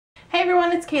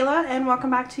everyone, it's Kayla and welcome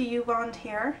back to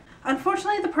YouVoluntear.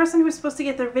 Unfortunately, the person who was supposed to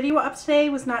get their video up today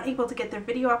was not able to get their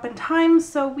video up in time,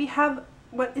 so we have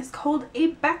what is called a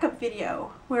backup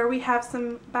video, where we have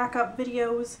some backup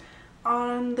videos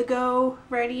on the go,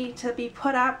 ready to be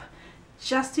put up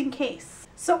just in case.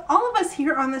 So all of us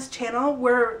here on this channel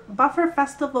were Buffer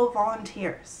Festival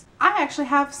volunteers. I actually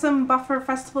have some Buffer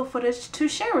Festival footage to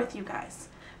share with you guys.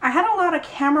 I had a lot of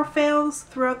camera fails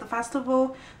throughout the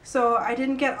festival, so I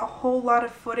didn't get a whole lot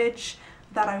of footage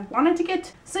that I wanted to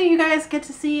get, so you guys get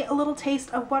to see a little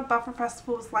taste of what Buffer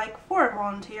Festival is like for a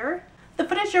volunteer. The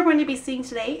footage you're going to be seeing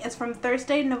today is from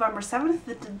Thursday, November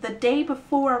 7th, the day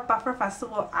before Buffer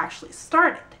Festival actually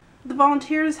started. The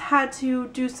volunteers had to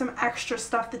do some extra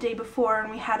stuff the day before and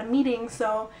we had a meeting,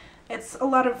 so it's a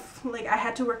lot of, like, I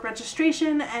had to work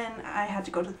registration and I had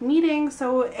to go to the meeting,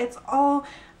 so it's all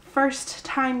first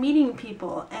time meeting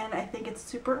people and I think it's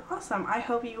super awesome. I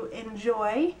hope you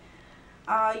enjoy.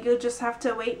 You'll just have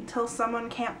to wait until someone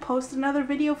can't post another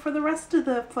video for the rest of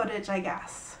the footage, I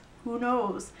guess. Who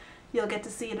knows? You'll get to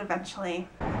see it eventually.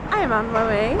 I am on my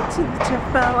way to the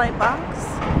Chick-fil-A light box.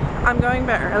 I'm going a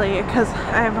bit early because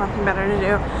I have nothing better to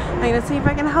do. I'm gonna see if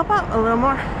I can help out a little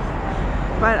more.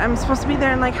 But I'm supposed to be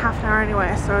there in like half an hour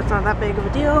anyway, so it's not that big of a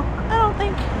deal, I don't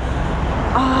think.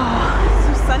 Oh,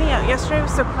 it's so sunny out. Yesterday it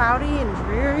was so cloudy and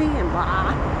dreary and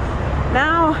blah.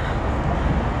 Now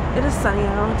it is sunny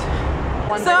out.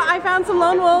 So I found some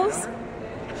lone wolves.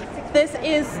 This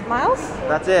is Miles.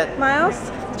 That's it. Miles,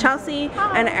 Chelsea,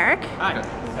 and Eric. Hi.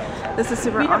 This is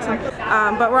super awesome.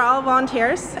 But we're all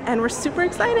volunteers and we're super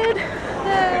excited.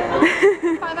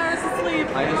 Yay. 5 hours of sleep.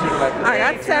 I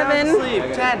got 7. Sleep.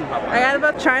 10. I got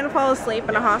about trying to fall asleep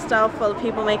in a hostel full of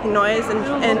people making noise and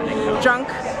drunk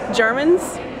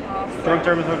Germans. Drunk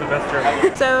Germans are the best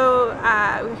Germans. So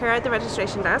we're here at the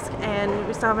registration desk and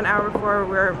we still have an hour before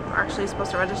we're actually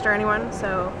supposed to register anyone,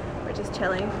 so we're just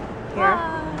chilling here.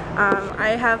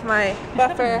 I have my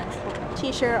Buffer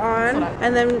t-shirt on,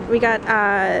 and then we got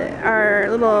our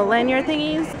little lanyard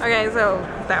thingies. Okay, so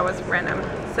that was random.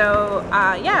 So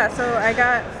yeah, so I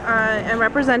got, I'm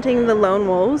representing the Lone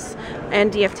Wolves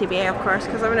and DFTBA, of course,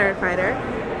 because I'm a nerd fighter.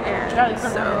 And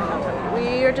so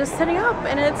we are just setting up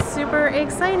and it's super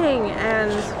exciting.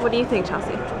 And what do you think,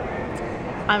 Chelsea?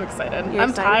 I'm excited. You're I'm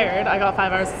excited? tired. I got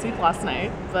 5 hours of sleep last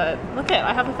night, but look it,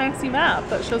 I have a fancy map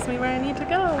that shows me where I need to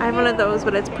go. I have one of those,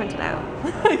 but it's printed out.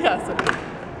 Yes, it is.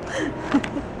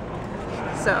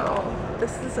 So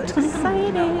this is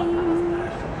exciting.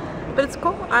 But it's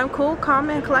cool. I'm cool, calm,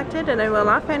 and collected, and I will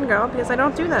not fangirl because I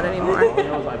don't do that anymore.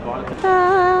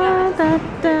 Da, da,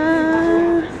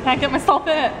 da. Can't get myself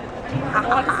in. I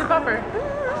want to see Buffer.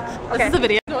 Okay. This is a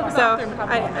video. So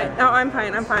no, I'm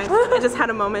fine. I'm fine. I just had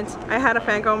a moment. I had a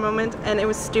fangirl moment, and it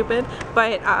was stupid.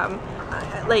 But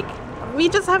like, we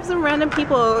just have some random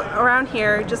people around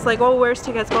here, just like, oh, where's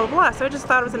tickets, blah blah blah. So I just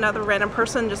thought it was another random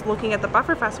person just looking at the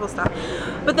Buffer Festival stuff.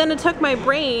 But then it took my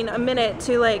brain a minute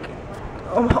to like,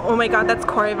 oh my God, that's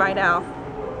Corey Vidal.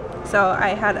 So I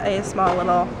had a small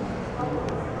little.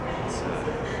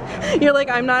 You're like,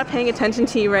 I'm not paying attention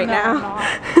to you right now.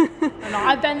 No,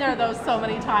 I've been there though so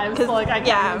many times, so like I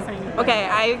can't even say anything. Okay,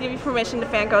 I give you permission to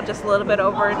fangirl just a little bit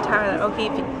over Tyler Oakley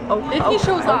if he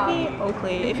shows up.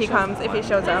 If he comes, if he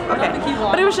shows up. Okay.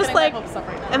 But it was just like,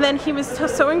 and then he was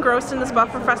so engrossed in this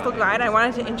Buffer Festival guide, I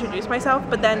wanted to introduce myself,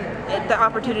 but then the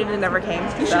opportunity never came.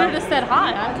 You should have just said,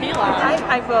 hi, I'm Kayla.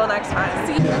 I will next time.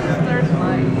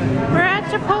 We're at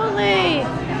Chipotle.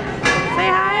 Say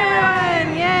hi,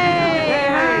 everyone. Yay.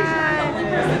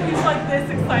 He's like this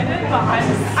excited, but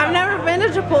I've never been to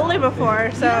Chipotle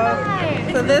before, so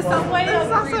this is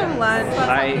awesome lunch.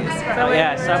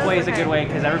 Yeah, Subway is a good way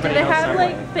because everybody They knows have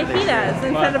Subway. like fajitas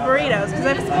instead of burritos.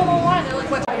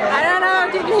 I don't know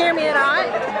if you can hear me or not.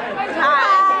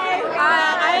 Hi.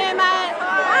 I am at.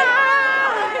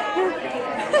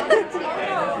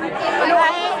 I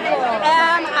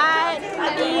am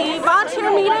at the volunteer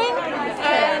meeting,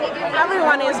 and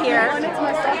everyone is here.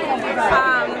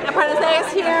 Apprentice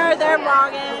is here. They're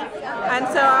vlogging, and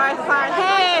so I thought,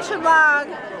 hey, I should vlog.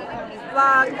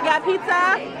 You got pizza?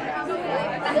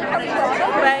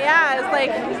 But yeah, it's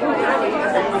like.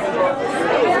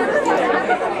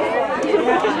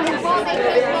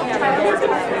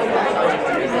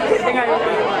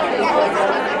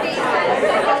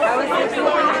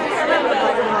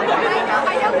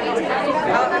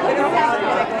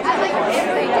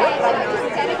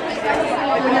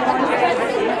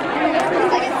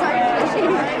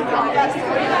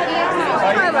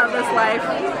 I love this life.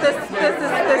 This is good.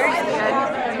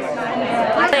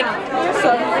 Like, so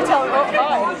you're telling, oh, hi.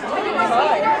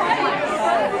 Hi.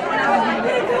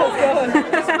 How's it going?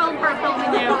 Just film for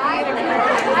filming you.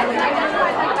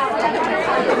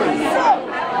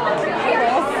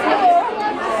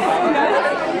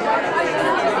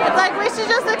 It's like we should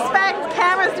just expect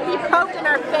cameras to be poked in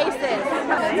our faces.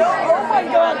 Oh my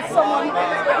god, someone.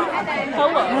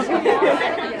 Hello.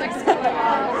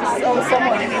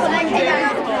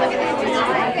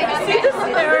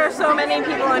 There are so many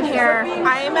people in here.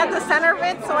 I am at the center of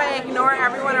it, so I ignore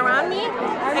everyone around me,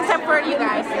 except for you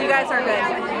guys. You guys are good.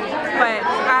 But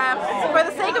for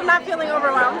the sake of not feeling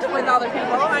overwhelmed with other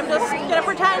people, I'm just gonna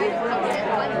pretend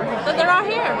that they're all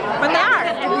here. But they are.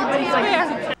 Everybody's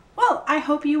here. Well, I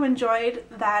hope you enjoyed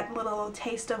that little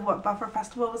taste of what Buffer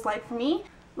Festival was like for me.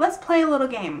 Let's play a little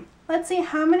game. Let's see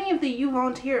how many of the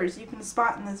YouVolunteers you can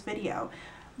spot in this video.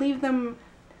 Leave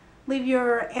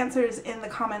your answers in the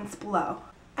comments below.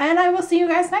 And I will see you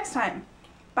guys next time.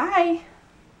 Bye!